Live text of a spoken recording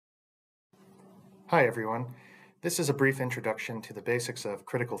Hi, everyone. This is a brief introduction to the basics of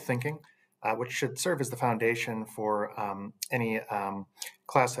critical thinking, which should serve as the foundation for any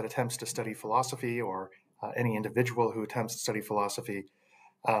class that attempts to study philosophy or any individual who attempts to study philosophy.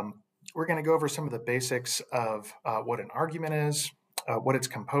 We're going to go over some of the basics of what an argument is, what it's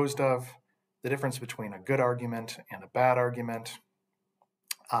composed of, the difference between a good argument and a bad argument,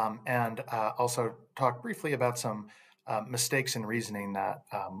 and also talk briefly about some mistakes in reasoning that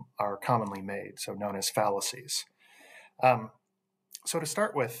are commonly made, so known as fallacies. So to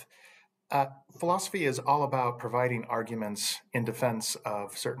start with, philosophy is all about providing arguments in defense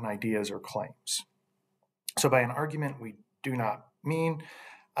of certain ideas or claims. So by an argument, we do not mean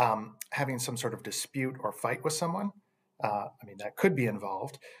having some sort of dispute or fight with someone. That could be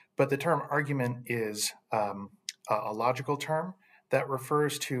involved, but the term argument is a logical term that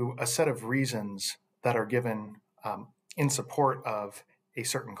refers to a set of reasons that are given in support of a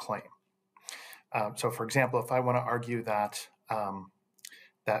certain claim. So, for example, if I want to argue that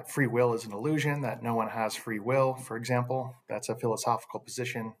that free will is an illusion, that no one has free will, for example, that's a philosophical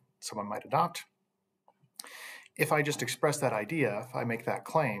position someone might adopt. If I just express that idea, if I make that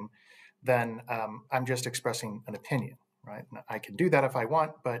claim, then I'm just expressing an opinion, right? I can do that if I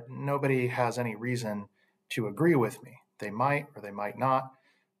want, but nobody has any reason to agree with me. They might or they might not,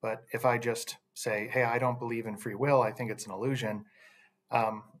 but if I just say, hey, I don't believe in free will, I think it's an illusion,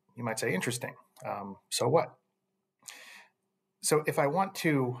 you might say, interesting, so what? So if I want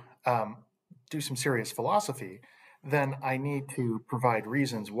to do some serious philosophy, then I need to provide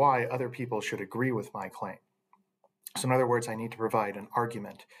reasons why other people should agree with my claim. So in other words, I need to provide an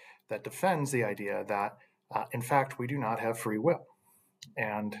argument that defends the idea that, in fact, we do not have free will.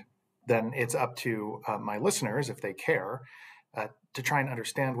 And then it's up to my listeners, if they care, to try and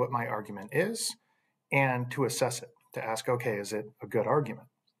understand what my argument is and to assess it, to ask, okay, is it a good argument?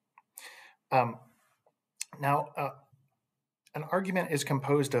 Now, an argument is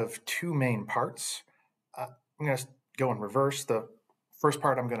composed of two main parts. I'm going to go in reverse. The first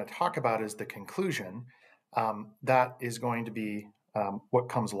part I'm going to talk about is the conclusion. That is going to be what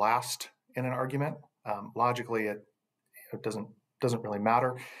comes last in an argument. Logically, it doesn't really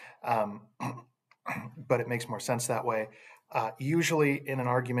matter, but it makes more sense that way. Usually in an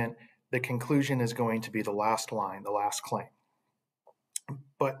argument, the conclusion is going to be the last line, the last claim.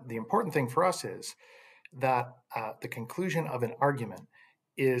 But the important thing for us is that the conclusion of an argument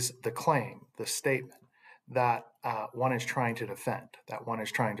is the claim, the statement that one is trying to defend, that one is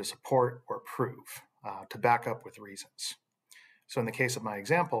trying to support or prove, to back up with reasons. So in the case of my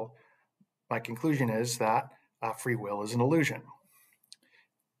example, my conclusion is that free will is an illusion.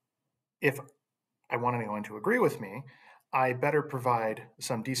 If I want anyone to agree with me, I better provide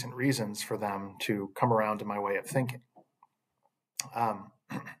some decent reasons for them to come around to my way of thinking. The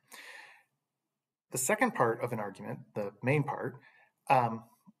second part of an argument, the main part,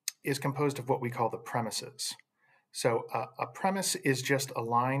 is composed of what we call the premises. So a premise is just a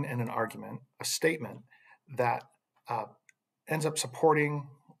line in an argument, a statement that ends up supporting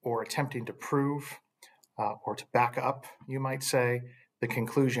or attempting to prove or to back up, you might say, the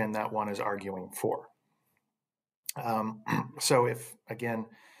conclusion that one is arguing for. So if, again,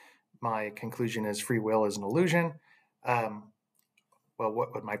 my conclusion is free will is an illusion, well,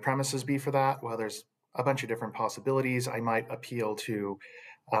 what would my premises be for that? Well, there's a bunch of different possibilities. I might appeal to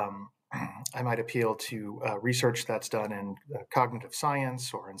research that's done in cognitive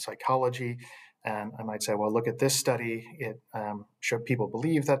science or in psychology, and I might say, well, look at this study. It showed people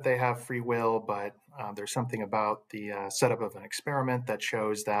believe that they have free will, but there's something about the setup of an experiment that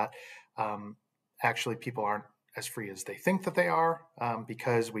shows that actually people aren't as free as they think that they are,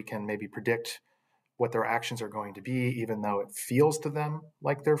 because we can maybe predict what their actions are going to be, even though it feels to them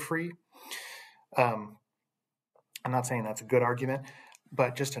like they're free. I'm not saying that's a good argument,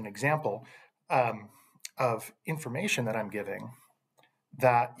 but just an example of information that I'm giving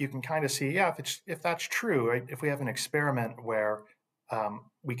that you can kind of see, yeah, if that's true, right? If we have an experiment where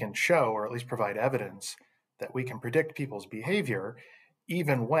we can show, or at least provide evidence, that we can predict people's behavior,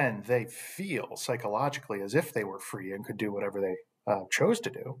 even when they feel psychologically as if they were free and could do whatever they chose to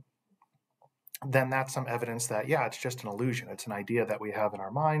do, then that's some evidence that, yeah, it's just an illusion. It's an idea that we have in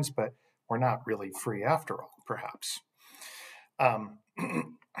our minds, but we're not really free after all, perhaps.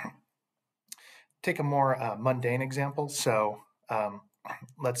 Take a more mundane example. So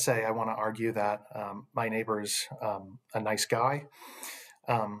let's say I want to argue that my neighbor's a nice guy.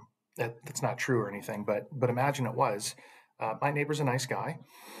 That's not true or anything, but imagine it was. My neighbor's a nice guy.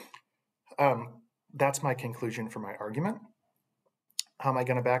 That's my conclusion for my argument. How am I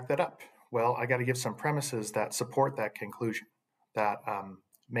going to back that up? Well, I got to give some premises that support that conclusion, that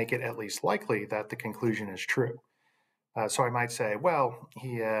make it at least likely that the conclusion is true. So I might say, well,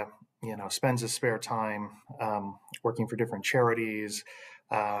 he spends his spare time working for different charities.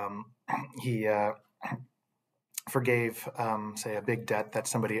 He forgave, say, a big debt that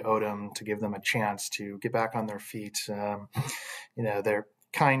somebody owed him to give them a chance to get back on their feet. They're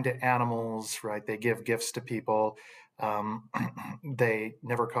kind to animals, right? They give gifts to people. They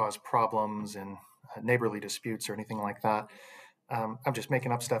never cause problems in neighborly disputes or anything like that. I'm just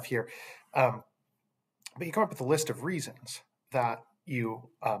making up stuff here. But you come up with a list of reasons that you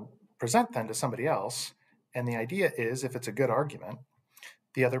present then to somebody else. And the idea is, if it's a good argument,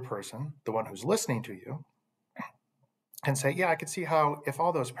 the other person, the one who's listening to you, can say, yeah, I could see how if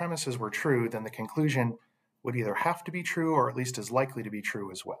all those premises were true, then the conclusion would either have to be true or at least is likely to be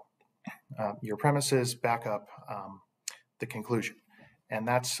true as well. Your premises back up the conclusion. And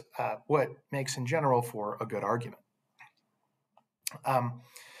that's what makes in general for a good argument.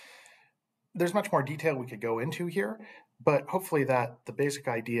 There's much more detail we could go into here, but hopefully that the basic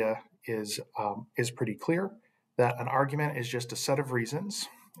idea is pretty clear, that an argument is just a set of reasons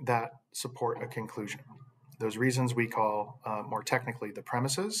that support a conclusion. Those reasons we call more technically the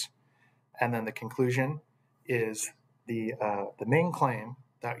premises, and then the conclusion is the main claim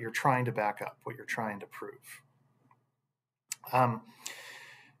that you're trying to back up, what you're trying to prove.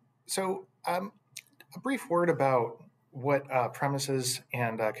 So a brief word about what premises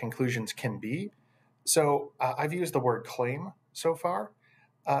and conclusions can be. So I've used the word claim so far.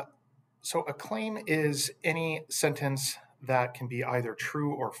 So a claim is any sentence that can be either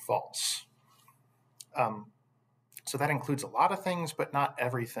true or false. So that includes a lot of things, but not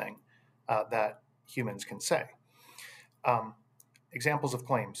everything that humans can say. Examples of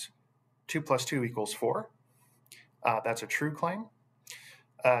claims: 2 + 2 = 4. That's a true claim.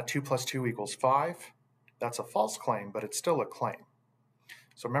 2 + 2 = 5. That's a false claim, but it's still a claim.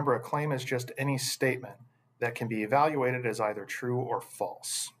 So remember, a claim is just any statement that can be evaluated as either true or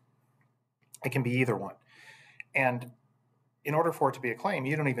false. It can be either one. And in order for it to be a claim,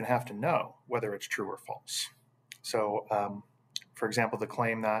 you don't even have to know whether it's true or false. So, for example, the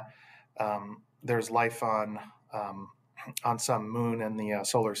claim that there's life on some moon in the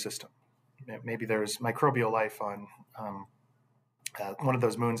solar system. Maybe there's microbial life on one of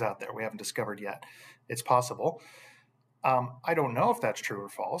those moons out there we haven't discovered yet. It's possible. I don't know if that's true or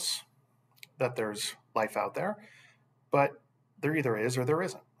false, that there's life out there, but there either is or there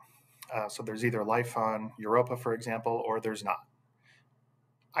isn't. So there's either life on Europa, for example, or there's not.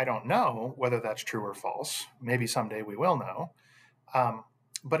 I don't know whether that's true or false. Maybe someday we will know,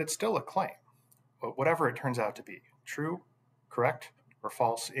 but it's still a claim. Whatever it turns out to be, true, correct, or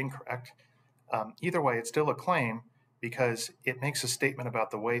false, incorrect, either way, it's still a claim because it makes a statement about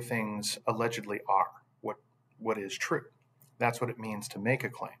the way things allegedly are, what is true. That's what it means to make a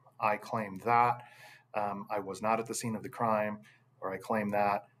claim. I claim that I was not at the scene of the crime, or I claim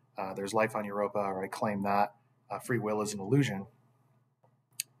that there's life on Europa, or I claim that free will is an illusion.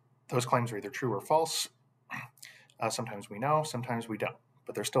 Those claims are either true or false. Sometimes we know, sometimes we don't,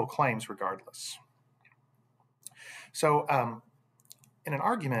 but they're still claims regardless. So in an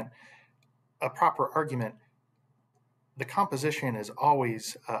argument, a proper argument, the composition is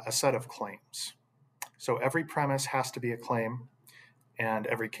always a set of claims. So every premise has to be a claim, and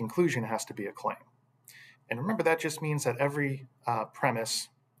every conclusion has to be a claim. And remember, that just means that every premise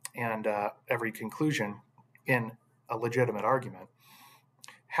and every conclusion in a legitimate argument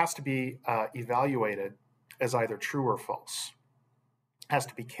has to be evaluated as either true or false, has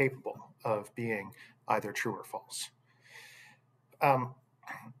to be capable of being either true or false. Now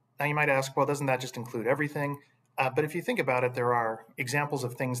you might ask, well, doesn't that just include everything? But if you think about it, there are examples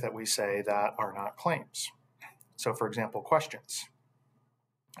of things that we say that are not claims. So for example, questions.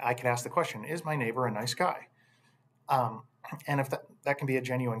 I can ask the question, is my neighbor a nice guy? And if that can be a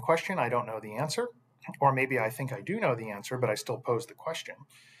genuine question, I don't know the answer. Or maybe I think I do know the answer, but I still pose the question.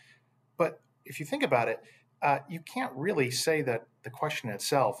 But if you think about it, you can't really say that the question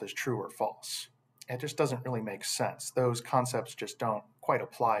itself is true or false. It just doesn't really make sense. Those concepts just don't quite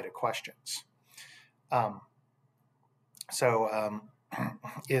apply to questions.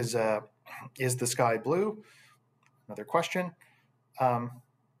 Is the sky blue? Another question.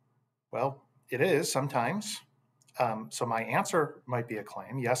 Well, it is sometimes. So my answer might be a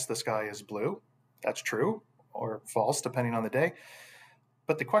claim. Yes, the sky is blue. That's true, or false, depending on the day.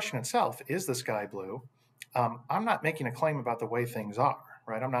 But the question itself, is the sky blue? I'm not making a claim about the way things are,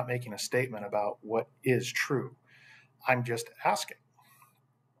 right? I'm not making a statement about what is true. I'm just asking.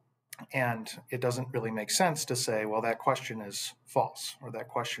 And it doesn't really make sense to say, well, that question is false or that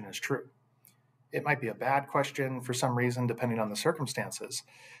question is true. It might be a bad question for some reason, depending on the circumstances,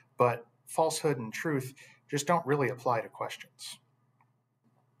 but falsehood and truth just don't really apply to questions.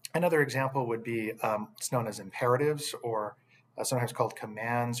 Another example would be what's known as imperatives, or sometimes called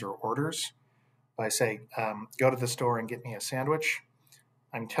commands or orders. If I say, go to the store and get me a sandwich,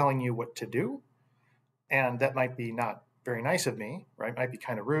 I'm telling you what to do. And that might be not very nice of me, right? Might be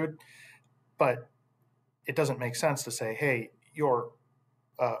kind of rude, but it doesn't make sense to say, hey, your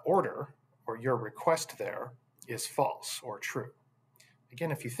order or your request there is false or true.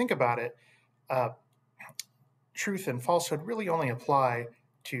 Again, if you think about it, truth and falsehood really only apply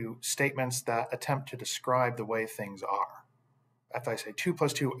to statements that attempt to describe the way things are. If I say 2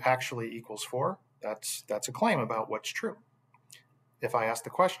 + 2 actually equals 4, that's a claim about what's true. If I ask the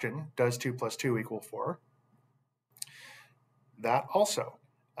question, does 2 + 2 equal 4? That also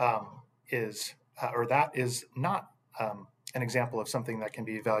is not an example of something that can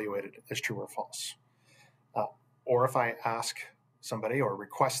be evaluated as true or false. Or if I ask somebody or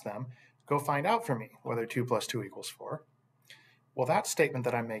request them, go find out for me whether 2 + 2 equals 4. Well, that statement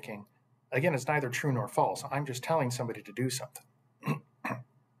that I'm making, again, is neither true nor false. I'm just telling somebody to do something.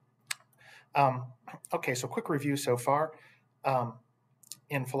 Okay, so quick review so far.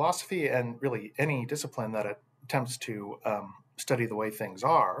 In philosophy and really any discipline that attempts to study the way things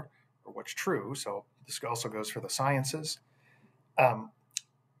are, or what's true, so this also goes for the sciences,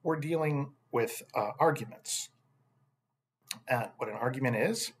 we're dealing with arguments. And what an argument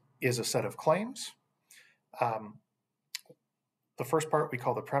is a set of claims. The first part we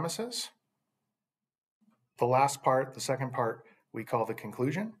call the premises. The last part, the second part, we call the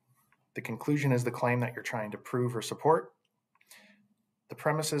conclusion. The conclusion is the claim that you're trying to prove or support. The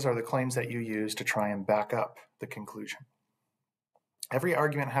premises are the claims that you use to try and back up the conclusion. Every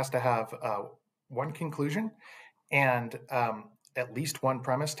argument has to have one conclusion and at least one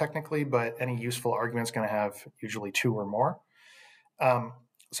premise technically, but any useful argument is going to have usually 2 or more.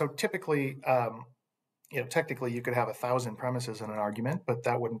 So typically, technically you could have 1,000 premises in an argument, but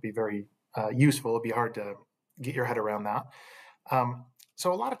that wouldn't be very useful. It'd be hard to get your head around that.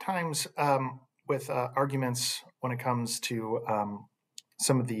 So a lot of times with arguments, when it comes to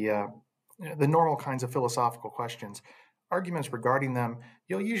some of the normal kinds of philosophical questions, arguments regarding them,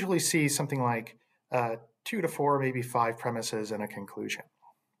 you'll usually see something like 2 to 4, maybe 5 premises and a conclusion.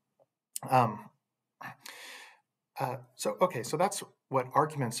 So that's what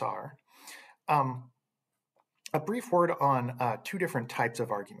arguments are. A brief word on 2 different types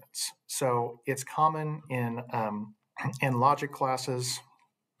of arguments. So it's common in logic classes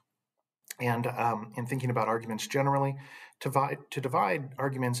and in thinking about arguments generally to divide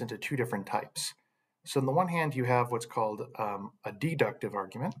arguments into 2 different types. So on the one hand, you have what's called a deductive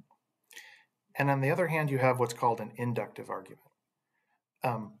argument, and on the other hand, you have what's called an inductive argument.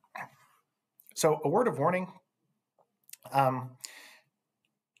 So a word of warning,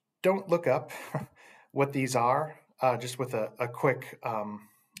 don't look up what these are just with a quick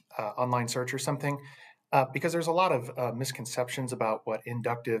online search or something, because there's a lot of misconceptions about what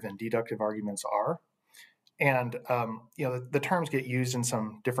inductive and deductive arguments are. And the terms get used in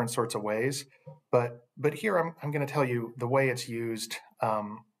some different sorts of ways, but here I'm going to tell you the way it's used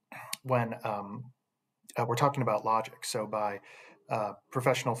when we're talking about logic. So by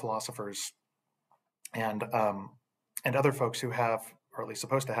professional philosophers and other folks who have, or at least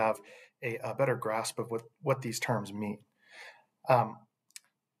supposed to have, a better grasp of what these terms mean.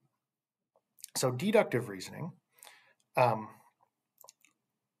 So deductive reasoning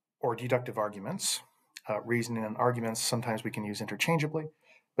or deductive arguments. Reasoning and arguments sometimes we can use interchangeably,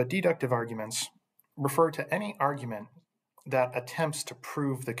 but deductive arguments refer to any argument that attempts to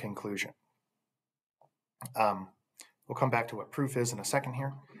prove the conclusion. We'll come back to what proof is in a second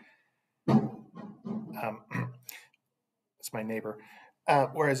here. It's my neighbor.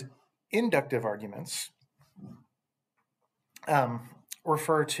 Whereas inductive arguments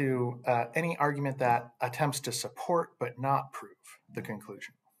refer to any argument that attempts to support but not prove the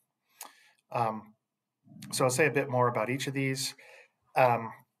conclusion. So I'll say a bit more about each of these.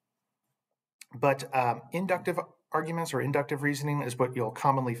 But inductive arguments or inductive reasoning is what you'll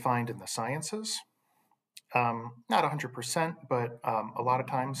commonly find in the sciences. Not 100%, but a lot of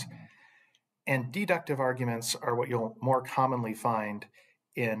times. And deductive arguments are what you'll more commonly find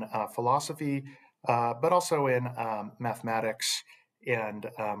in philosophy, but also in mathematics and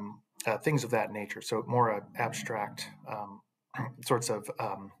things of that nature. So more abstract sorts of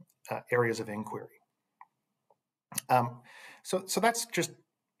areas of inquiry. So that's just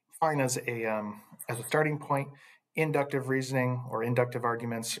fine as a starting point. Inductive reasoning or inductive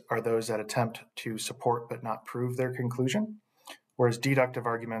arguments are those that attempt to support but not prove their conclusion, whereas deductive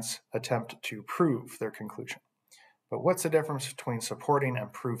arguments attempt to prove their conclusion. But what's the difference between supporting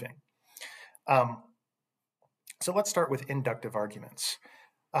and proving? So let's start with inductive arguments.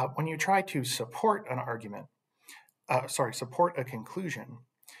 When you try to support an argument, support a conclusion,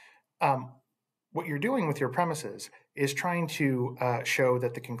 what you're doing with your premises is trying to show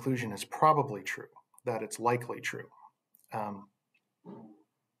that the conclusion is probably true, that it's likely true.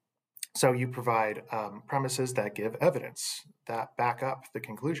 So you provide premises that give evidence that back up the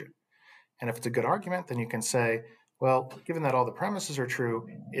conclusion. And if it's a good argument, then you can say, well, given that all the premises are true,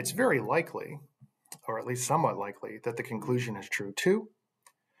 it's very likely, or at least somewhat likely, that the conclusion is true too.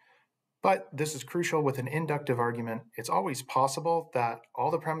 But this is crucial with an inductive argument. It's always possible that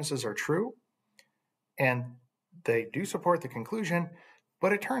all the premises are true and they do support the conclusion,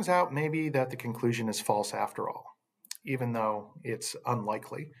 but it turns out maybe that the conclusion is false after all, even though it's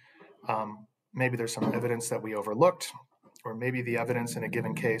unlikely. Maybe there's some evidence that we overlooked, or maybe the evidence in a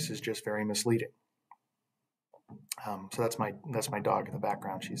given case is just very misleading. So that's my dog in the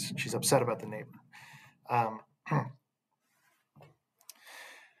background. She's upset about the neighbor.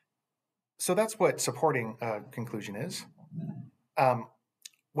 So that's what supporting a conclusion is.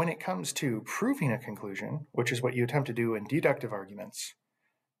 When it comes to proving a conclusion, which is what you attempt to do in deductive arguments,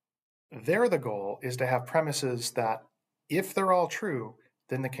 there the goal is to have premises that, if they're all true,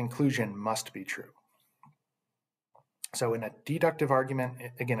 then the conclusion must be true. So in a deductive argument,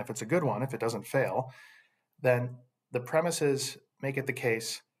 again, if it's a good one, if it doesn't fail, then the premises make it the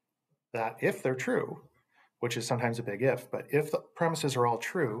case that if they're true, which is sometimes a big if, but if the premises are all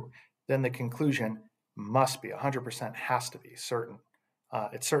true, then the conclusion must be 100%, has to be certain.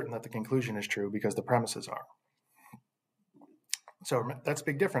 It's certain that the conclusion is true because the premises are. So that's a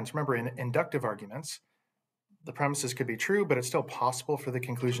big difference. Remember, in inductive arguments, the premises could be true, but it's still possible for the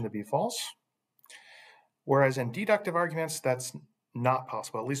conclusion to be false. Whereas in deductive arguments, that's not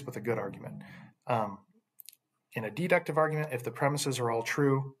possible, at least with a good argument. In a deductive argument, if the premises are all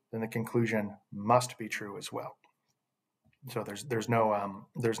true, then the conclusion must be true as well. So there's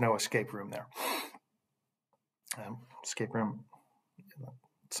no escape room there. Escape room,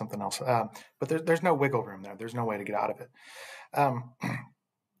 something else. But there's no wiggle room there. There's no way to get out of it.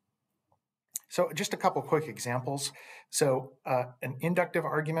 So just a couple quick examples. So an inductive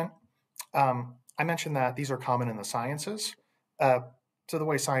argument, I mentioned that these are common in the sciences. So the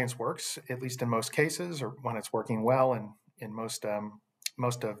way science works, at least in most cases, or when it's working well in most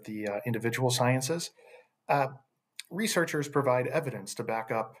of the individual sciences, researchers provide evidence to back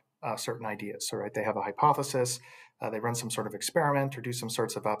up certain ideas. So, right, they have a hypothesis, they run some sort of experiment or do some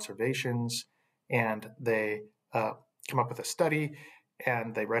sorts of observations, and they come up with a study,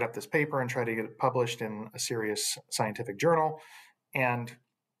 and they write up this paper and try to get it published in a serious scientific journal. And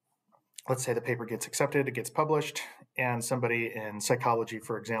let's say the paper gets accepted, it gets published, and somebody in psychology,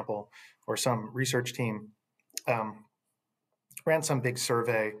 for example, or some research team ran some big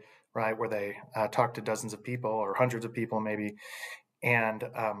survey, right, where they talked to dozens of people or hundreds of people maybe, and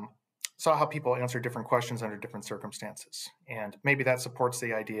saw how people answer different questions under different circumstances. And maybe that supports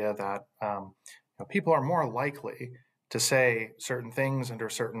the idea that people are more likely to say certain things under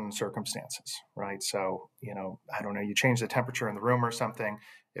certain circumstances, right? So, I don't know, you change the temperature in the room or something,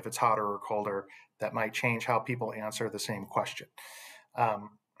 if it's hotter or colder, that might change how people answer the same question.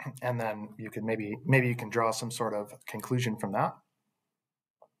 And then you can maybe you can draw some sort of conclusion from that.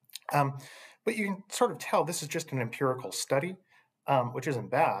 But you can sort of tell this is just an empirical study, which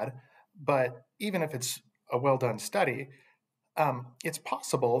isn't bad. But even if it's a well-done study, it's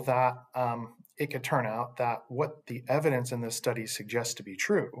possible that it could turn out that what the evidence in this study suggests to be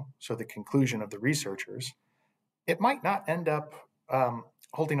true, so the conclusion of the researchers, it might not end up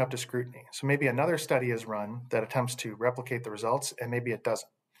holding up to scrutiny. So maybe another study is run that attempts to replicate the results, and maybe it doesn't.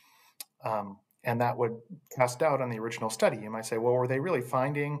 And that would cast doubt on the original study. You might say, well, were they really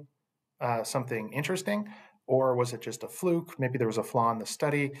finding something interesting, or was it just a fluke? Maybe there was a flaw in the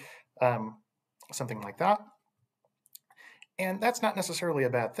study, something like that. And that's not necessarily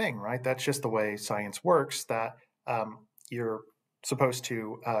a bad thing, right? That's just the way science works, that you're supposed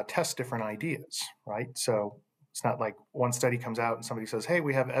to test different ideas, right? So it's not like one study comes out and somebody says, hey,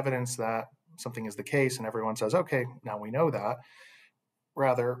 we have evidence that something is the case, and everyone says, okay, now we know that.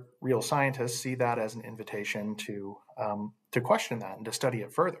 Rather, real scientists see that as an invitation to question that and to study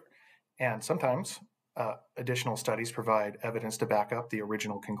it further. And sometimes additional studies provide evidence to back up the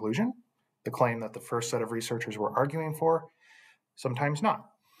original conclusion, the claim that the first set of researchers were arguing for. Sometimes not.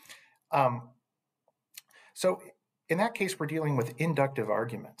 So in that case, we're dealing with inductive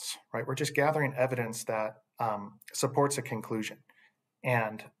arguments, right? We're just gathering evidence that supports a conclusion,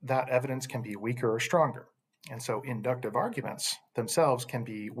 and that evidence can be weaker or stronger. And so inductive arguments themselves can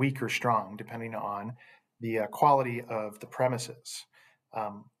be weak or strong depending on the quality of the premises.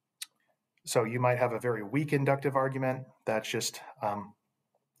 So you might have a very weak inductive argument that's just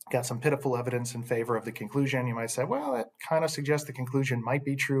got some pitiful evidence in favor of the conclusion. You might say, well, that kind of suggests the conclusion might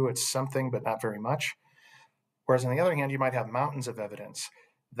be true. It's something, but not very much. Whereas on the other hand, you might have mountains of evidence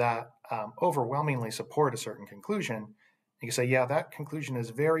that overwhelmingly support a certain conclusion. You can say, yeah, that conclusion is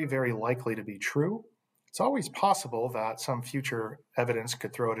very, very likely to be true. It's always possible that some future evidence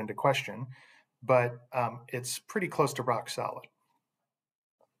could throw it into question, but it's pretty close to rock solid.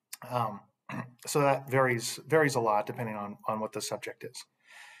 So that varies a lot depending on what the subject is.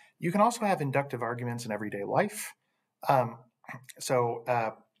 You can also have inductive arguments in everyday life. So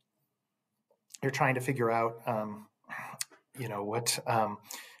you're trying to figure out,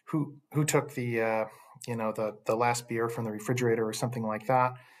 who took the last beer from the refrigerator or something like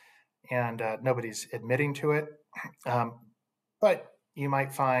that, and nobody's admitting to it. But you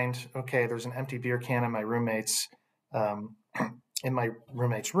might find, okay, there's an empty beer can in my roommate's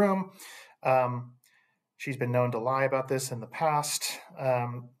room. She's been known to lie about this in the past,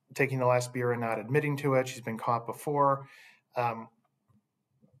 taking the last beer and not admitting to it. She's been caught before.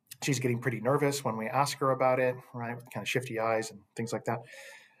 She's getting pretty nervous when we ask her about it, right? With kind of shifty eyes and things like that.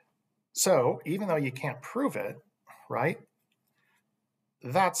 So even though you can't prove it, right,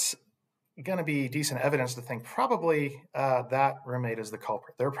 that's going to be decent evidence to think probably that roommate is the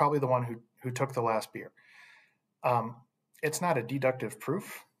culprit. They're probably the one who took the last beer. It's not a deductive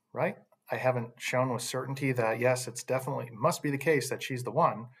proof, right? I haven't shown with certainty that, yes, it's definitely must be the case that she's the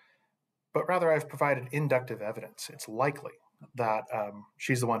one, but rather I've provided inductive evidence. It's likely that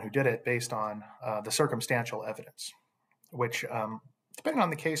she's the one who did it based on the circumstantial evidence, which, depending on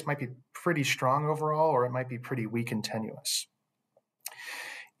the case, might be pretty strong overall, or it might be pretty weak and tenuous.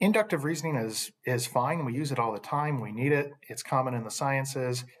 Inductive reasoning is fine. We use it all the time. We need it. It's common in the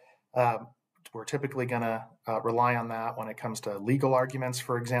sciences. We're typically going to rely on that when it comes to legal arguments,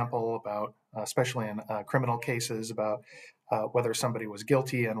 for example, about, especially in criminal cases, about whether somebody was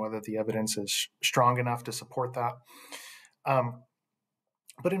guilty and whether the evidence is strong enough to support that.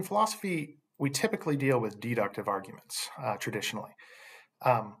 But in philosophy, we typically deal with deductive arguments traditionally.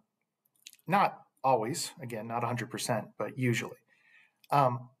 Not always, again, not 100%, but usually.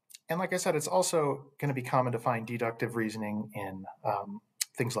 And like I said, it's also going to be common to find deductive reasoning in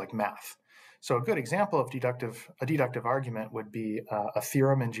things like math. So a good example of a deductive argument would be a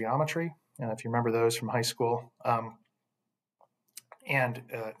theorem in geometry, if you remember those from high school. And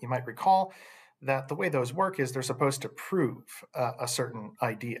you might recall that the way those work is they're supposed to prove a certain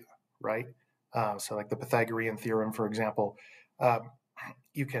idea, right? So like the Pythagorean theorem, for example,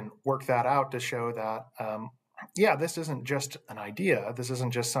 you can work that out to show that, yeah, this isn't just an idea. This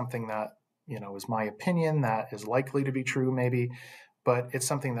isn't just something that, is my opinion that is likely to be true maybe, but it's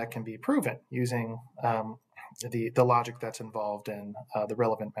something that can be proven using the logic that's involved in the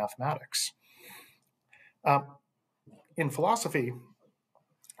relevant mathematics. In philosophy,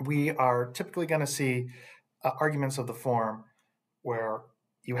 we are typically going to see arguments of the form where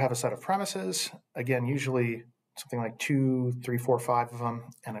you have a set of premises, again, usually something like 2, 3, 4, 5 of them,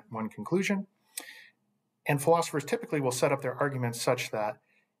 and one conclusion. And philosophers typically will set up their arguments such that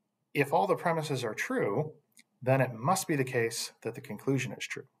if all the premises are true, then it must be the case that the conclusion is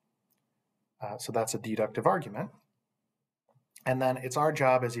true. So that's a deductive argument. And then it's our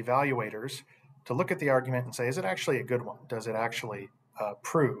job as evaluators to look at the argument and say, is it actually a good one? Does it actually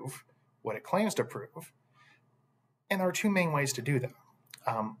prove what it claims to prove? And there are two main ways to do that.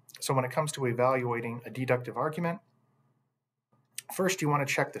 So when it comes to evaluating a deductive argument, first you want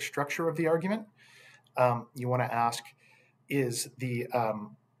to check the structure of the argument. You want to ask, is the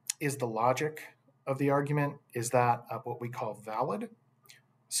logic of the argument, is that what we call valid?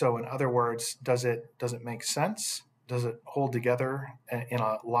 So in other words, does it make sense? Does it hold together in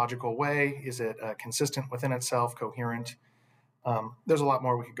a logical way? Is it consistent within itself, coherent? There's a lot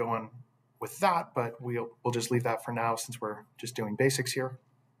more we could go on with that, but we'll just leave that for now since we're just doing basics here.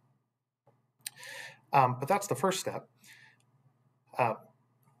 But that's the first step. Well,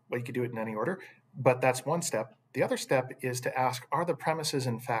 you could do it in any order, but that's one step. The other step is to ask, are the premises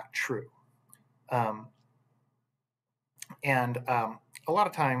in fact true? And a lot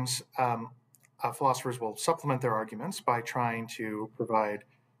of times, philosophers will supplement their arguments by trying to provide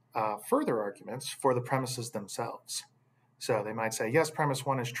further arguments for the premises themselves. So they might say, yes, premise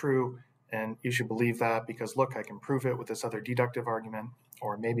 1 is true, and you should believe that because, look, I can prove it with this other deductive argument,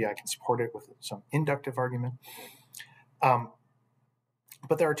 or maybe I can support it with some inductive argument.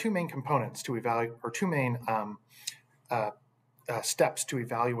 But there are two main components to evaluate, or two main steps to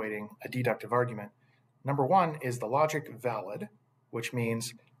evaluating a deductive argument. Number one, is the logic valid, which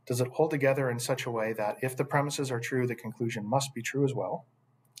means does it hold together in such a way that if the premises are true, the conclusion must be true as well?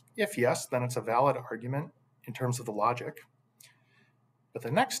 If yes, then it's a valid argument in terms of the logic. But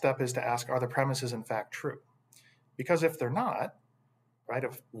the next step is to ask, are the premises in fact true? Because if they're not, right,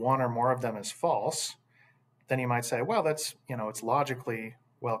 if one or more of them is false, then you might say, well, that's, it's logically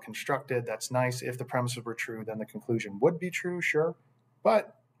well constructed. That's nice. If the premises were true, then the conclusion would be true, sure.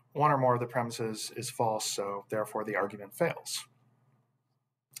 But one or more of the premises is false, so therefore the argument fails.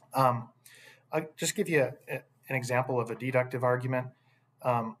 I'll just give you an example of a deductive argument.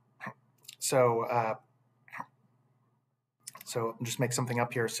 So just make something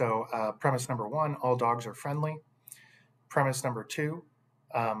up here. So premise number one, all dogs are friendly. Premise number two,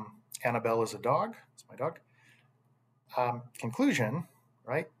 Annabelle is a dog. It's my dog. Conclusion,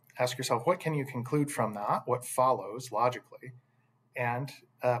 right? Ask yourself, what can you conclude from that? What follows logically? And,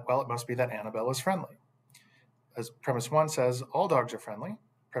 well, it must be that Annabelle is friendly. As premise one says, all dogs are friendly.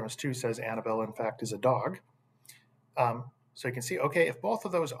 Premise two says Annabelle, in fact, is a dog. So you can see, okay, if both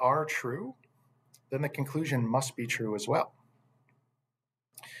of those are true, then the conclusion must be true as well.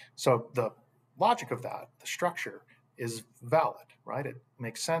 So the logic of that, the structure, is valid, right? It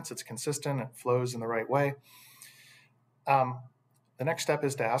makes sense, it's consistent, it flows in the right way. The next step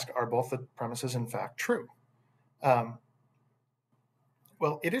is to ask, are both the premises in fact true? Well,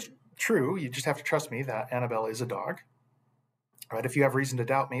 it is true. You just have to trust me that Annabelle is a dog. Right? If you have reason to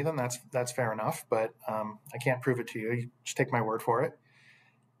doubt me, then that's fair enough, but I can't prove it to you. You just take my word for it.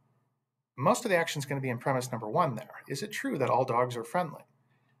 Most of the action is going to be in premise number one there. Is it true that all dogs are friendly?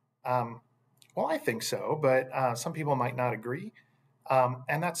 Well, I think so, but some people might not agree,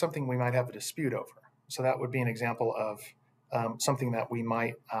 and that's something we might have a dispute over. So that would be an example of something that we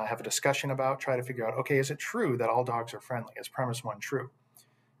might have a discussion about, try to figure out, okay, is it true that all dogs are friendly? Is premise one true?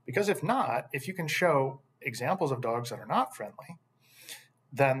 Because if not, if you can show examples of dogs that are not friendly,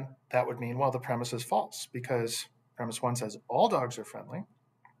 then that would mean, well, the premise is false, because premise one says all dogs are friendly.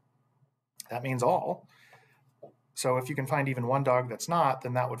 That means all. So if you can find even one dog that's not,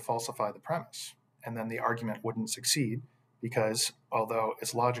 then that would falsify the premise. And then the argument wouldn't succeed, because although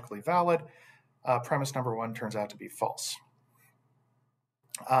it's logically valid, premise number one turns out to be false.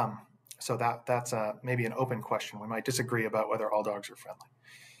 So that's maybe an open question. We might disagree about whether all dogs are friendly.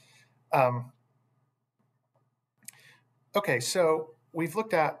 Okay, so we've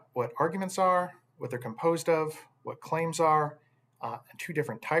looked at what arguments are, what they're composed of, what claims are, and two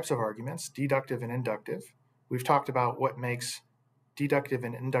different types of arguments, deductive and inductive. We've talked about what makes deductive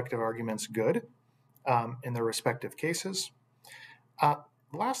and inductive arguments good in their respective cases. The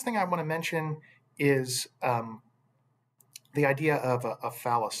last thing I want to mention is the idea of a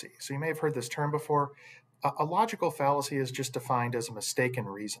fallacy. So you may have heard this term before. A logical fallacy is just defined as a mistake in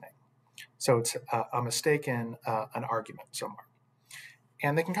reasoning. So it's a mistake in an argument somewhere.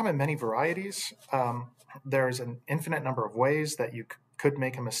 And they can come in many varieties. There's an infinite number of ways that you could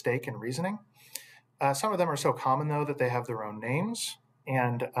make a mistake in reasoning. Some of them are so common, though, that they have their own names.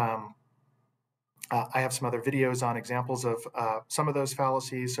 And I have some other videos on examples of some of those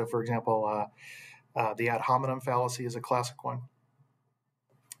fallacies. So, for example, the ad hominem fallacy is a classic one.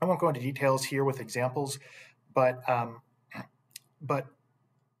 I won't go into details here with examples, but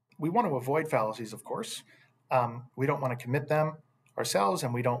we want to avoid fallacies, of course. We don't want to commit them ourselves,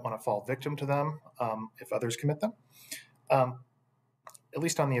 and we don't want to fall victim to them if others commit them, at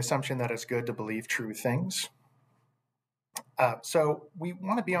least on the assumption that it's good to believe true things. So we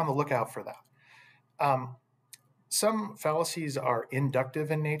want to be on the lookout for that. Some fallacies are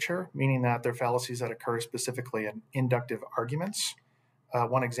inductive in nature, meaning that they're fallacies that occur specifically in inductive arguments.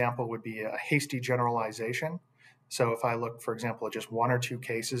 One example would be a hasty generalization. So if I look, for example, at just one or two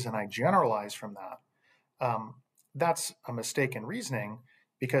cases and I generalize from that, that's a mistake in reasoning,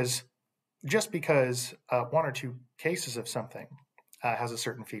 because just because one or two cases of something has a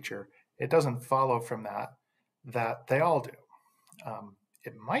certain feature, it doesn't follow from that they all do.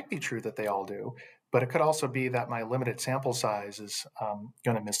 It might be true that they all do, but it could also be that my limited sample size is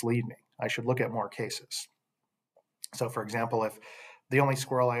going to mislead me. I should look at more cases. So, for example, if the only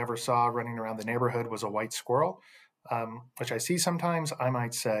squirrel I ever saw running around the neighborhood was a white squirrel, which I see sometimes, I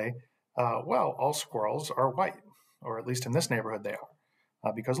might say, well, all squirrels are white, or at least in this neighborhood they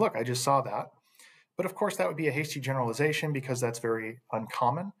are, because look, I just saw that. But of course, that would be a hasty generalization because that's very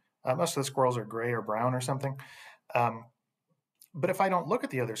uncommon. Most of the squirrels are gray or brown or something. But if I don't look at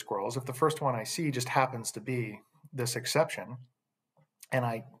the other squirrels, if the first one I see just happens to be this exception, and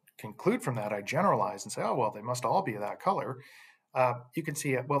I conclude from that, I generalize and say, oh, well, they must all be that color, you can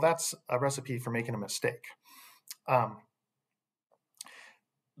see, well, that's a recipe for making a mistake.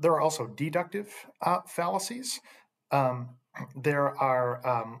 There are also deductive fallacies. There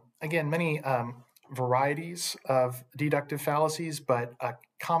are, again, many varieties of deductive fallacies, but a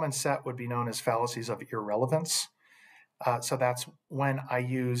common set would be known as fallacies of irrelevance. So that's when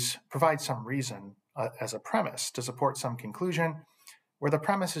I provide some reason as a premise to support some conclusion where the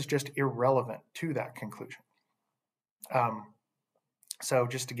premise is just irrelevant to that conclusion. So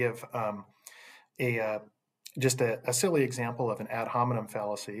just to give a silly example of an ad hominem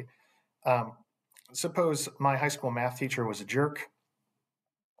fallacy, suppose my high school math teacher was a jerk,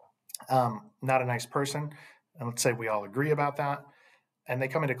 not a nice person, and let's say we all agree about that, and they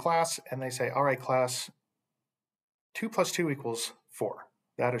come into class and they say, all right, class, 2 plus 2 equals 4.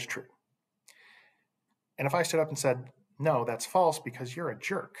 That is true. And if I stood up and said, no, that's false because you're a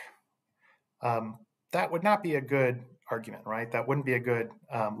jerk, that would not be a good argument, right? That wouldn't be a good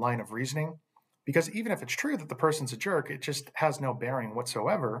line of reasoning, because even if it's true that the person's a jerk, it just has no bearing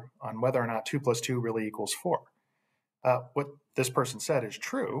whatsoever on whether or not 2 plus 2 really equals 4. What this person said is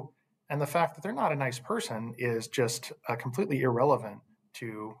true, and the fact that they're not a nice person is just completely irrelevant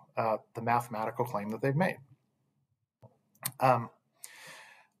to the mathematical claim that they've made.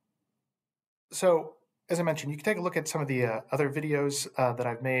 So, as I mentioned, you can take a look at some of the other videos that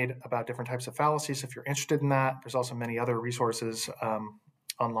I've made about different types of fallacies if you're interested in that. There's also many other resources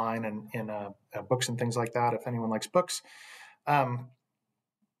online and in books and things like that if anyone likes books.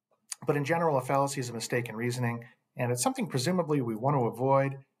 But in general, a fallacy is a mistake in reasoning, and it's something presumably we want to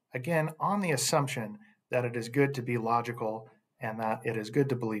avoid, again, on the assumption that it is good to be logical and that it is good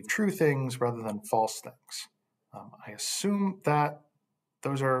to believe true things rather than false things. I assume that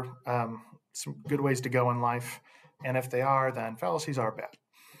those are some good ways to go in life, and if they are, then fallacies are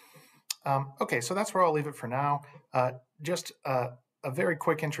bad. Okay, so that's where I'll leave it for now. Just a very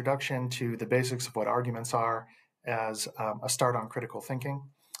quick introduction to the basics of what arguments are as a start on critical thinking.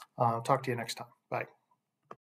 Talk to you next time. Bye.